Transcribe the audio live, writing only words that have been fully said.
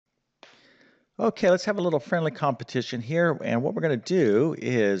Okay, let's have a little friendly competition here. And what we're going to do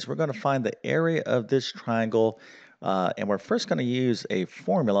is we're going to find the area of this triangle. And we're first going to use a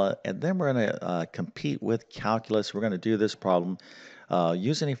formula, and then we're going to compete with calculus. We're going to do this problem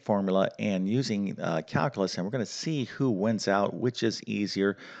using a formula and using calculus, and we're going to see who wins out, which is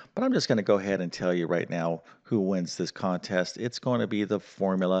easier. But I'm just going to go ahead and tell you right now who wins this contest. It's going to be the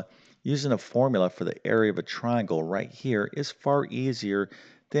formula. Using a formula for the area of a triangle right here is far easier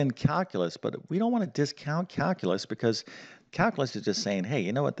than calculus, but we don't want to discount calculus because calculus is just saying, hey,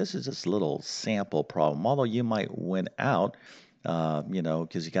 you know what, this is just a little sample problem. Although you might win out,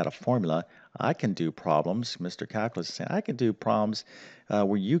 because you got a formula, I can do problems. Mr. Calculus is saying, I can do problems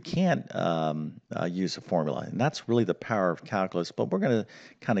where you can't use a formula. And that's really the power of calculus, but we're going to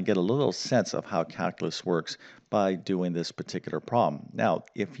kind of get a little sense of how calculus works by doing this particular problem. Now,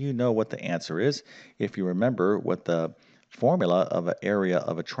 if you know what the answer is, if you remember what the formula of an area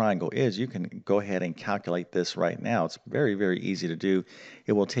of a triangle is, you can go ahead and calculate this right now. It's very, very easy to do.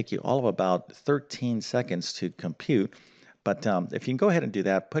 It will take you all of about 13 seconds to compute. But if you can go ahead and do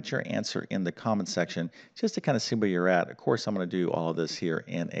that, put your answer in the comment section just to kind of see where you're at. Of course, I'm going to do all of this here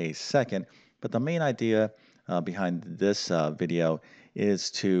in a second. But the main idea behind this video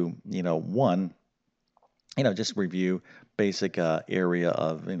is to, just review basic area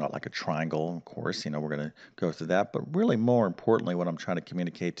of, like a triangle. Of course, we're going to go through that. But really, more importantly, what I'm trying to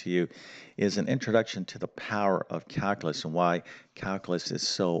communicate to you is an introduction to the power of calculus and why calculus is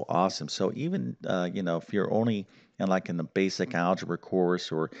so awesome. So even, if you're only in the basic algebra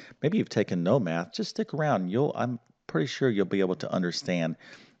course, or maybe you've taken no math, just stick around. I'm pretty sure you'll be able to understand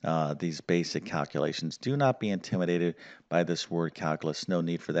these basic calculations. Do not be intimidated by this word calculus. No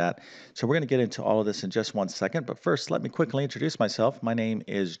need for that. So we're going to get into all of this in just one second. But first, let me quickly introduce myself. My name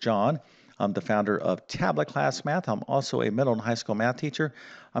is John. I'm the founder of TabletClass Math. I'm also a middle and high school math teacher.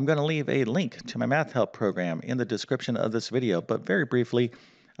 I'm going to leave a link to my math help program in the description of this video. But very briefly,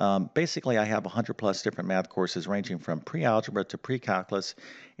 basically, I have 100 plus different math courses ranging from pre-algebra to pre-calculus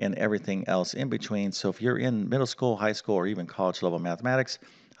and everything else in between. So if you're in middle school, high school, or even college level mathematics,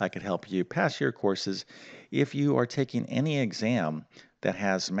 I could help you pass your courses if you are taking any exam that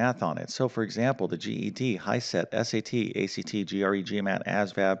has math on it. So for example, the GED, HiSET, SAT, ACT, GRE, GMAT,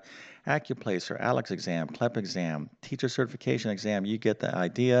 ASVAB, AccuPlacer, ALEX exam, CLEP exam, teacher certification exam, you get the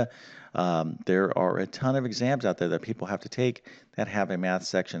idea. There are a ton of exams out there that people have to take that have a math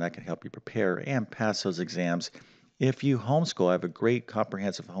section that can help you prepare and pass those exams. If you homeschool, I have a great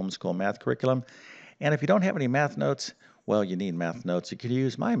comprehensive homeschool math curriculum. And if you don't have any math notes, well, you need math notes. You could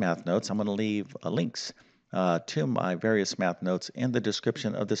use my math notes. I'm going to leave links to my various math notes in the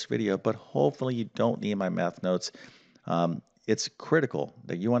description of this video, but hopefully you don't need my math notes. It's critical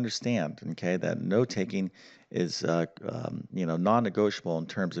that you understand, okay, that note-taking is, non-negotiable in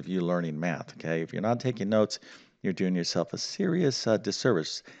terms of you learning math, okay? If you're not taking notes, you're doing yourself a serious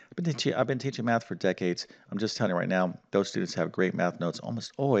disservice. I've been teaching math for decades. I'm just telling you right now, those students have great math notes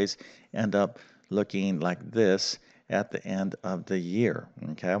almost always end up looking like this at the end of the year,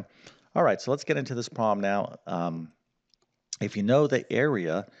 okay? All right, so let's get into this problem now. If you know the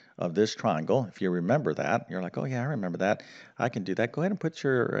area of this triangle, if you remember that, you're like, oh yeah, I remember that. I can do that. Go ahead and put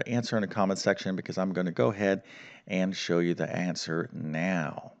your answer in the comment section because I'm going to go ahead and show you the answer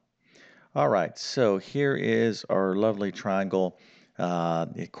now. All right, so here is our lovely triangle.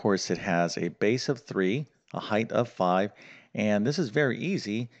 Of course, it has a base of 3, a height of 5, and this is very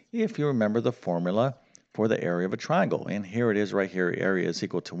easy if you remember the formula for the area of a triangle. And here it is right here. Area is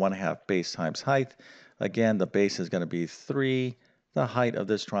equal to 1/2 base times height. Again, the base is going to be 3. The height of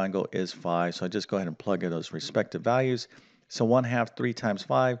this triangle is 5. So I just go ahead and plug in those respective values. So 1/2, 3 times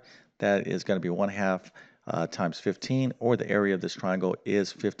 5, that is going to be 1/2 times 15, or the area of this triangle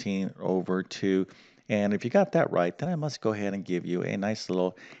is 15 over 2. And if you got that right, then I must go ahead and give you a nice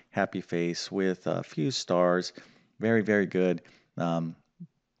little happy face with a few stars. Very, very good.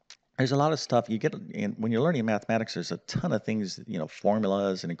 There's a lot of stuff you get when you're learning mathematics. There's a ton of things,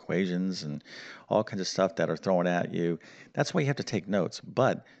 formulas and equations and all kinds of stuff that are thrown at you. That's why you have to take notes.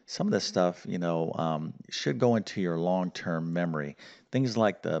 But some of this stuff, should go into your long-term memory. Things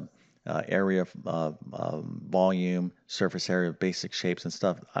like the area, volume, surface area, basic shapes and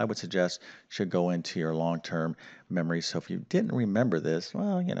stuff, I would suggest should go into your long-term memory. So if you didn't remember this,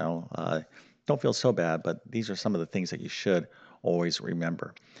 well, don't feel so bad, but these are some of the things that you should always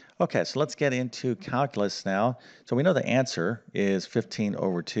remember. Okay, so let's get into calculus now. So we know the answer is 15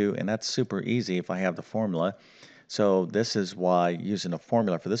 over 2, and that's super easy if I have the formula. So this is why using a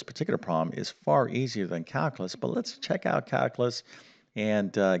formula for this particular problem is far easier than calculus. But let's check out calculus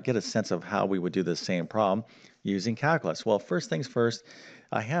and get a sense of how we would do the same problem using calculus. Well, first things first,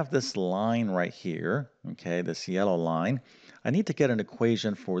 I have this line right here, okay, this yellow line. I need to get an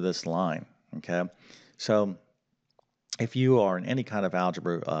equation for this line, okay? So if you are in any kind of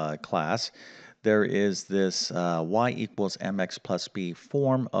algebra class, there is this y equals mx plus b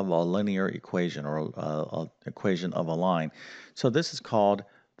form of a linear equation or equation of a line. So this is called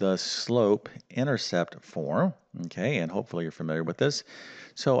the slope-intercept form, okay, and hopefully you're familiar with this.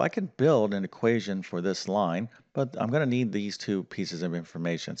 So I can build an equation for this line, but I'm going to need these two pieces of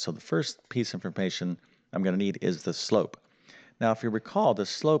information. So the first piece of information I'm going to need is the slope. Now, if you recall, the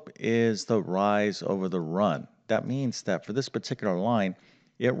slope is the rise over the run. That means that for this particular line,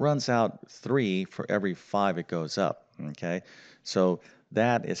 it runs out 3 for every 5 it goes up, okay? So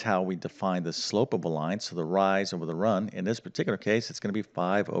that is how we define the slope of a line. So the rise over the run, in this particular case, it's going to be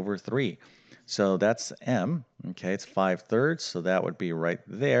 5 over 3. So that's m, okay? It's 5/3, so that would be right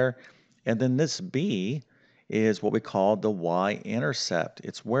there. And then this b is what we call the y-intercept.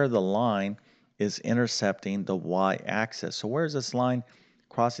 It's where the line is intercepting the y-axis. So where is this line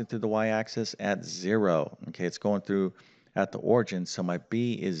crossing through the y-axis? At 0. Okay, it's going through at the origin, so my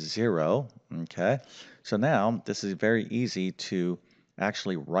b is 0. Okay, so now this is very easy to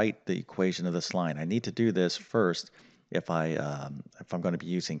actually write the equation of this line. I need to do this first if I'm going to be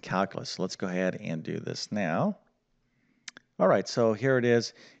using calculus. So let's go ahead and do this now. All right, so here it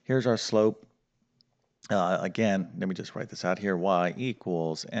is. Here's our slope. Again, let me just write this out here. Y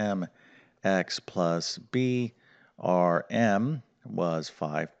equals mx plus b. Our m was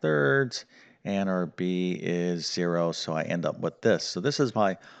 5/3, and our b is 0, so I end up with this. So this is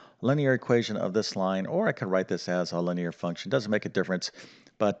my linear equation of this line, or I could write this as a linear function. Doesn't make a difference,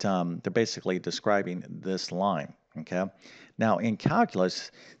 but they're basically describing this line, okay? Now, in calculus,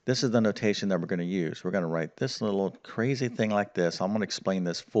 this is the notation that we're going to use. We're going to write this little crazy thing like this. I'm going to explain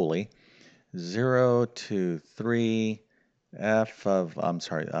this fully. 0 to 3 f of,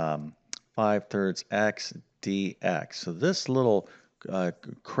 5/3 x dx. So this little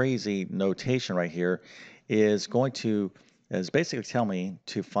crazy notation right here is basically tell me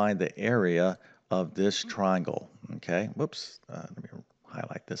to find the area of this triangle. Okay, whoops, let me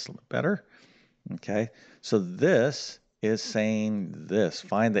highlight this a little bit better. Okay, so this is saying this,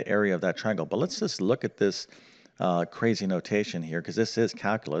 find the area of that triangle. But let's just look at this crazy notation here, because this is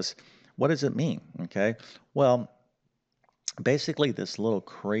calculus. What does it mean? Okay, well, basically this little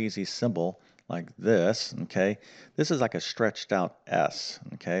crazy symbol like this, okay, this is like a stretched out S,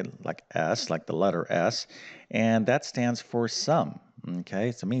 okay, like S, like the letter S, and that stands for sum,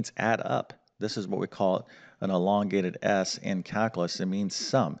 okay, so it means add up. This is what we call an elongated S in calculus. It means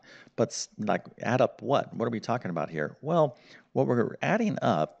sum, but like add up what? What are we talking about here? Well, what we're adding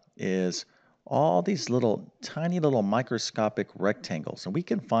up is all these little tiny little microscopic rectangles, and we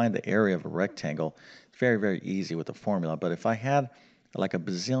can find the area of a rectangle very, very easy with the formula. But if I had like a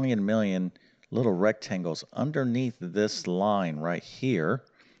bazillion million little rectangles underneath this line right here,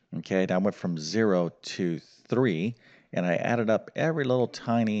 okay, and I went from 0 to 3, and I added up every little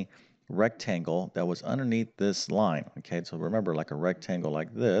tiny rectangle that was underneath this line, okay, so remember, like a rectangle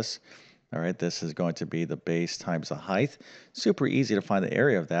like this, all right, this is going to be the base times the height. Super easy to find the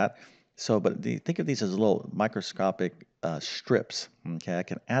area of that. So, but think of these as little microscopic strips, okay, I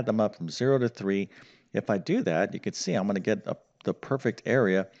can add them up from 0 to 3. If I do that, you can see I'm going to get the perfect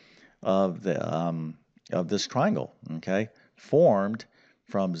area of this triangle, okay, formed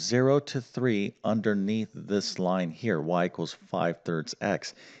from 0 to 3 underneath this line here, y equals 5/3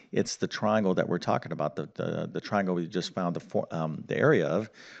 x. It's the triangle that we're talking about, the triangle we just found the area of,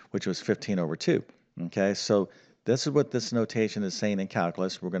 which was 15 over 2. Okay, so this is what this notation is saying in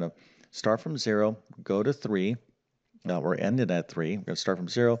calculus. We're going to start from 0, go to 3. We're ending at 3. We're going to start from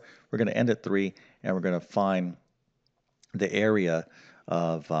 0. We're going to end at 3, and we're going to find the area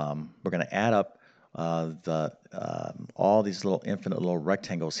of, we're going to add up all these little infinite little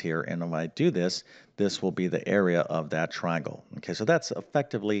rectangles here, and when I do this, this will be the area of that triangle. Okay, so that's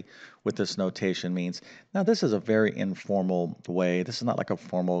effectively what this notation means. Now, this is a very informal way. This is not like a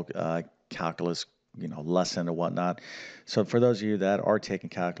formal calculus lesson or whatnot. So for those of you that are taking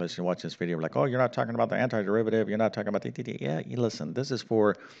calculus and watching this video, like, oh, you're not talking about the antiderivative, you're not talking about the yeah, you listen, this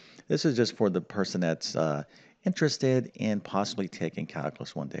is just for the person that's interested in possibly taking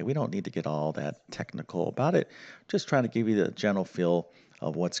calculus one day. We don't need to get all that technical about it. Just trying to give you the general feel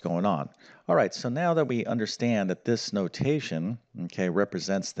of what's going on. All right, so now that we understand that this notation, okay,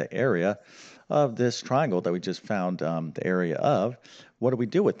 represents the area of this triangle that we just found the area of, what do we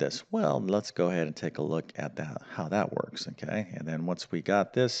do with this? Well, let's go ahead and take a look at how that works, okay? And then once we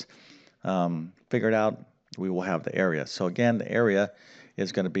got this figured out, we will have the area. So again, the area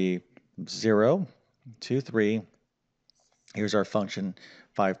is going to be 0 2, 3. Here's our function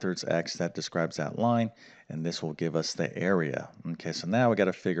 5/3 x, that describes that line, and this will give us the area. Okay, so now we got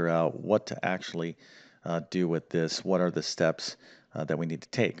to figure out what to actually do with this. What are the steps that we need to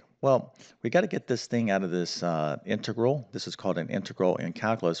take? Well, we got to get this thing out of this integral. This is called an integral in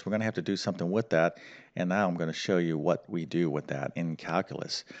calculus. We're going to have to do something with that, and now I'm going to show you what we do with that in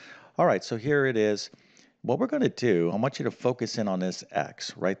calculus. All right, so here it is. What we're going to do, I want you to focus in on this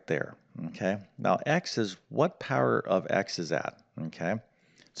x right there, okay? Now, x is, what power of x is that, okay?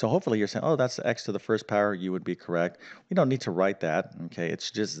 So hopefully you're saying, oh, that's the x to the first power. You would be correct. We don't need to write that, okay?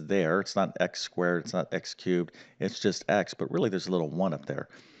 It's just there. It's not x squared. It's not x cubed. It's just x, but really there's a little 1 up there.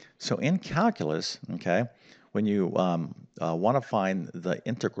 So in calculus, okay, when you want to find the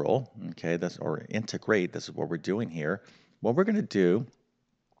integral, okay, or integrate, this is what we're doing here. What we're going to do,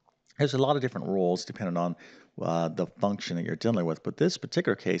 there's a lot of different rules depending on the function that you're dealing with, but this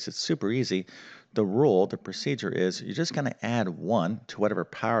particular case, it's super easy. The rule, the procedure is you're just going to add 1 to whatever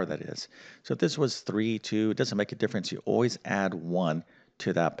power that is. So if this was 3, 2, it doesn't make a difference. You always add 1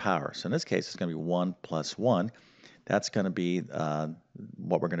 to that power. So in this case, it's going to be 1 plus 1. That's going to be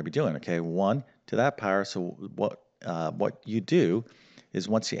what we're going to be doing, okay? 1 to that power. So what you do is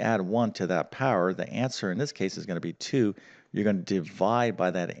once you add 1 to that power, the answer in this case is going to be 2. You're going to divide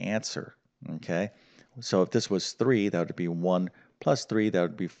by that answer, okay? So if this was 3, that would be 1 plus 3, that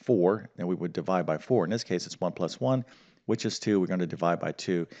would be 4, and we would divide by 4. In this case, it's 1 plus 1, which is 2. We're going to divide by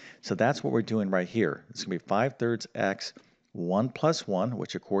 2. So that's what we're doing right here. It's going to be 5/3 x, 1 plus 1,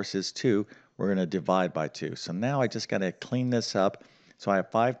 which of course is 2. We're going to divide by 2. So now I just got to clean this up. So I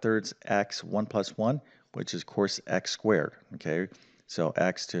have 5/3 x, 1 plus 1, which is of course x squared, okay? So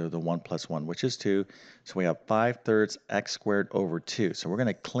x to the 1 plus 1, which is 2. So we have 5/3 x squared over 2. So we're going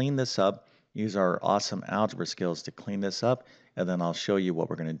to clean this up, use our awesome algebra skills to clean this up, and then I'll show you what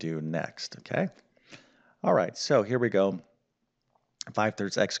we're going to do next, okay? All right, so here we go.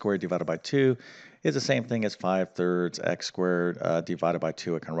 5/3 x squared divided by 2 is the same thing as 5/3 x squared divided by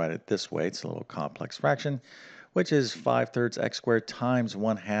 2. I can write it this way. It's a little complex fraction, which is 5/3 x squared times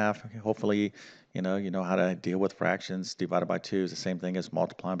 1/2. Hopefully, you know how to deal with fractions. Divided by 2 is the same thing as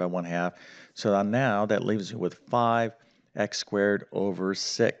multiplying by 1/2. So now that leaves you with 5x squared over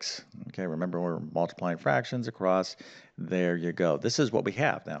 6. Okay, remember we're multiplying fractions across. There you go. This is what we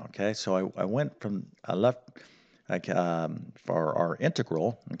have now, okay? So I went from, I left for our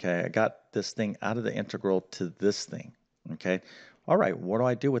integral, okay? I got this thing out of the integral to this thing, okay? All right, what do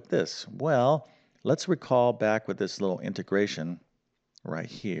I do with this? Well, let's recall back with this little integration right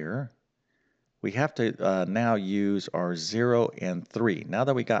here. We have to now use our 0 and 3. Now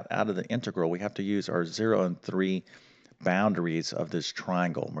that we got out of the integral, we have to use our 0 and 3 boundaries of this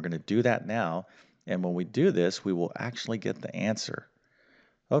triangle. We're going to do that now, and when we do this, we will actually get the answer.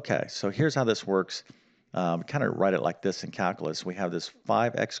 Okay, so here's how this works. Kind of write it like this in calculus. We have this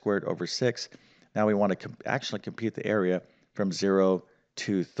 5x squared over 6. Now we want to actually compute the area from 0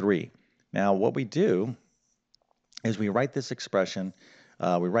 to 3. Now what we do is we write this expression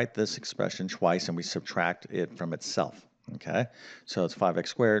twice and we subtract it from itself. Okay, so it's 5x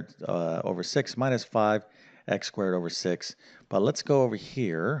squared over 6 minus 5x squared over 6. But let's go over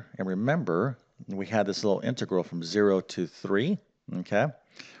here and remember we had this little integral from 0 to 3. Okay,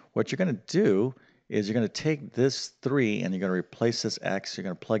 what you're going to do is you're going to take this 3 and you're going to replace this x. You're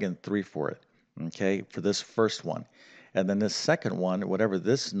going to plug in 3 for it, okay, for this first one. And then this second one, whatever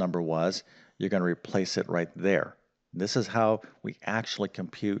this number was, you're going to replace it right there. This is how we actually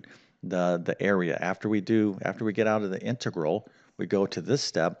compute the area. After we get out of the integral, we go to this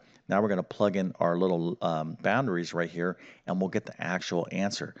step. Now we're going to plug in our little boundaries right here, and we'll get the actual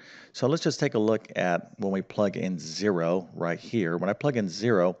answer. So let's just take a look at when we plug in 0 right here. When I plug in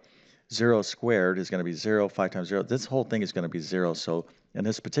 0, 0 squared is going to be 0, 5 times 0. This whole thing is going to be 0. So in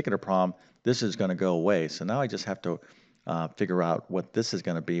this particular problem, this is going to go away. So now I just have to figure out what this is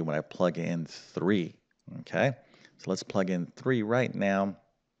going to be when I plug in 3. Okay, so let's plug in 3 right now.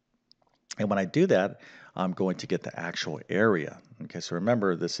 And when I do that, I'm going to get the actual area. Okay, so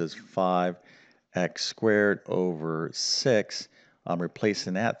remember this is 5x squared over 6. I'm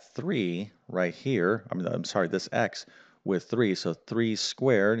replacing that 3 right here. I'm sorry, this x with 3. So 3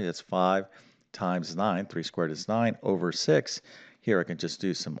 squared is 5 times 9. 3 squared is 9 over 6. Here I can just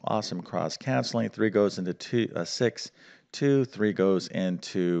do some awesome cross canceling. 3 goes into 6, 2. 3 goes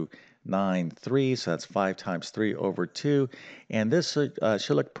into 9, 3. So that's 5 times 3 over 2. And this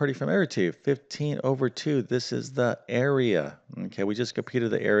should look pretty familiar to you. 15 over 2. This is the area. Okay, we just computed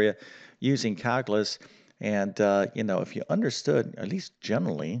the area using calculus. And, if you understood, at least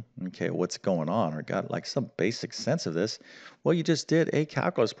generally, okay, what's going on or got like some basic sense of this, well, you just did a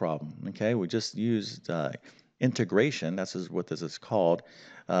calculus problem, okay? We just used integration, that's what this is called,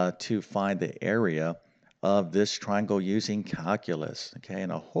 to find the area of this triangle using calculus. Okay,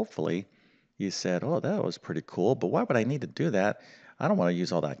 and hopefully you said, oh, that was pretty cool, but why would I need to do that? I don't want to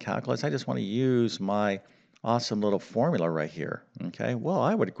use all that calculus. I just want to use my awesome little formula right here. Okay, well,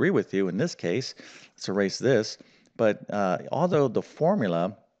 I would agree with you in this case. Let's erase this. But although the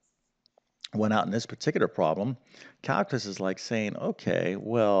formula went out in this particular problem, calculus is like saying, okay,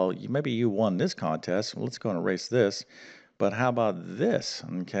 well, maybe you won this contest. Let's go and erase this. But how about this?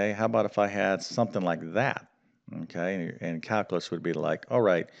 Okay, how about if I had something like that? Okay, and calculus would be like, all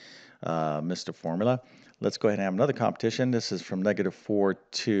right, Mr. Formula, let's go ahead and have another competition. This is from -4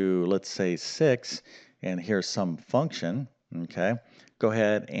 to, let's say, 6, and here's some function. Okay, go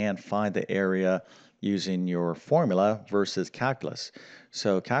ahead and find the area using your formula versus calculus.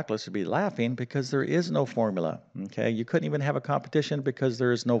 So calculus would be laughing because there is no formula. Okay, you couldn't even have a competition because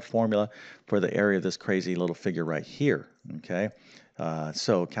there is no formula for the area of this crazy little figure right here. Okay,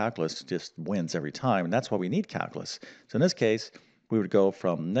 so calculus just wins every time, and that's why we need calculus. So in this case, we would go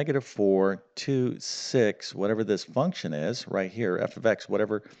from -4 to 6, whatever this function is right here, f of x,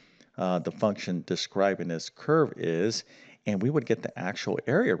 whatever the function describing this curve is, and we would get the actual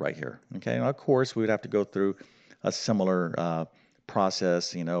area right here. Okay, and of course we would have to go through a similar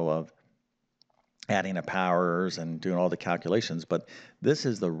process, of adding the powers and doing all the calculations, but this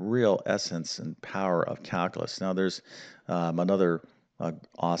is the real essence and power of calculus. Now there's another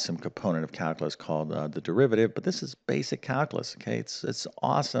awesome component of calculus called the derivative, but this is basic calculus. Okay, it's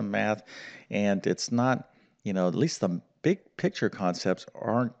awesome math, and it's not, at least the big picture concepts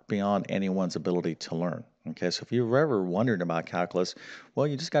aren't beyond anyone's ability to learn. Okay, so if you've ever wondered about calculus, well,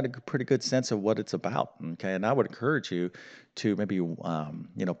 you just got a pretty good sense of what it's about. Okay, and I would encourage you to maybe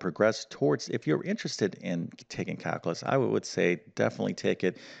progress towards. If you're interested in taking calculus, I would say definitely take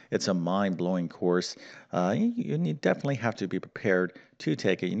it. It's a mind-blowing course. You definitely have to be prepared to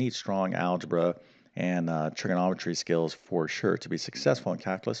take it. You need strong algebra and trigonometry skills for sure to be successful in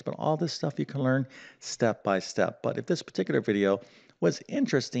calculus, but all this stuff you can learn step by step. But if this particular video was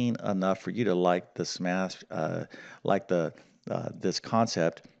interesting enough for you to like this math, this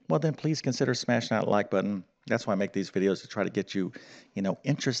concept, well then please consider smashing that like button. That's why I make these videos, to try to get you,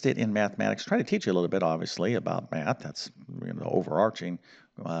 interested in mathematics. Try to teach you a little bit, obviously, about math. That's the overarching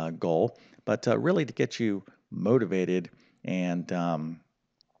goal, but really to get you motivated and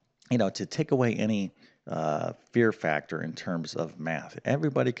to take away any fear factor in terms of math.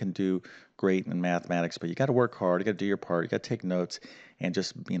 Everybody can do great in mathematics, but you got to work hard. You got to do your part. You got to take notes and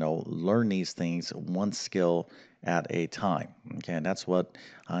just learn these things one skill at a time. Okay, and that's what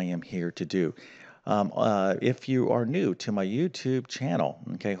I am here to do. If you are new to my YouTube channel,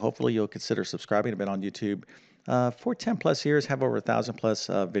 okay, hopefully you'll consider subscribing. I've been on YouTube for 10 plus years, have over 1,000 plus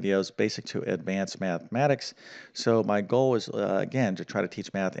videos, basic to advanced mathematics. So my goal is, again, to try to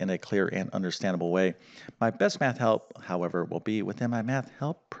teach math in a clear and understandable way. My best math help, however, will be within my math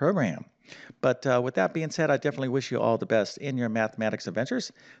help program. But with that being said, I definitely wish you all the best in your mathematics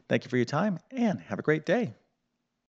adventures. Thank you for your time and have a great day.